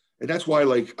me. And that's why,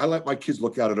 I let my kids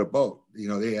look out at a boat.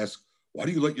 They ask, why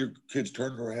do you let your kids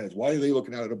turn their heads? Why are they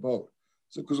looking out at a boat?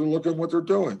 So because they're looking at what they're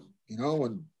doing, and I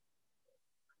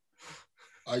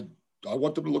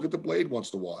want them to look at the blade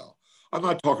once in a while. I'm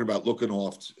not talking about looking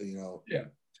off,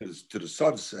 to the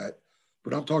sunset,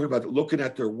 but I'm talking about looking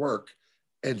at their work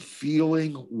and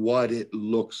feeling what it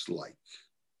looks like.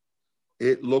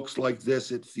 It looks like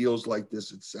this, it feels like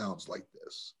this, it sounds like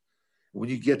this. When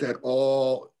you get that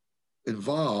all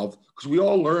involved, because we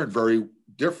all learn very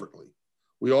differently.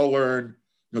 We all learn,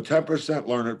 10%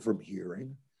 learn it from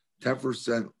hearing,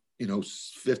 10%,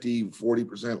 50,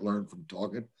 40% learn from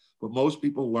talking, but most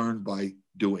people learn by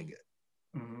doing it,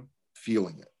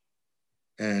 feeling it.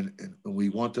 And we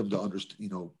want them to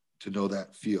understand, to know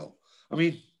that feel. I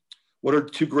mean, what are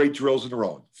two great drills in a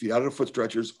row? Feet out of the foot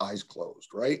stretchers, eyes closed,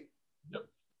 right? Yep.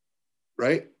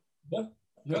 Right? Yeah.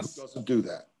 Yes. Who doesn't do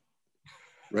that?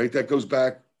 Right? That goes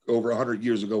back over 100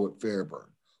 years ago at Fairburn.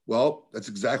 Well, that's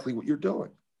exactly what you're doing.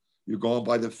 You're going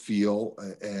by the feel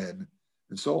and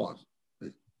so on,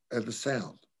 and the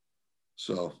sound.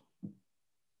 So.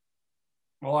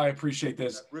 Well, I appreciate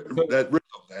this. That rhythm,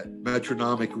 that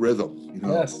metronomic rhythm,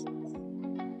 Yes.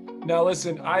 Now,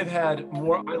 listen, I've had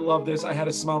more. I love this. I had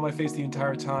a smile on my face the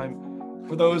entire time.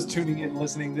 For those tuning in and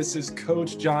listening, this is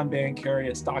Coach John Bancari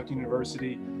at Stockton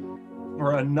University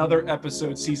for another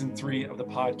episode, season 3 of the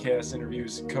podcast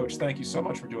interviews. Coach, thank you so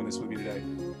much for doing this with me today.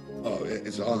 Oh,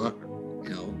 it's an honor.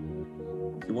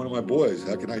 You're one of my boys.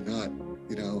 How can I not?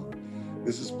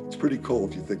 It's pretty cool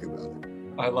if you think about it.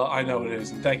 I know it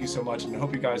is. And thank you so much. And I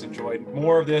hope you guys enjoyed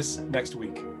more of this next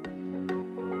week.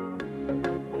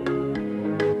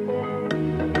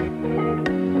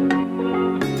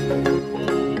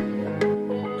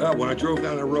 When I drove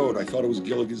down the road, I thought it was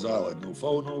Gilligan's Island. No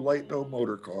phone, no light, no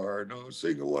motor car, no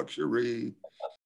single luxury.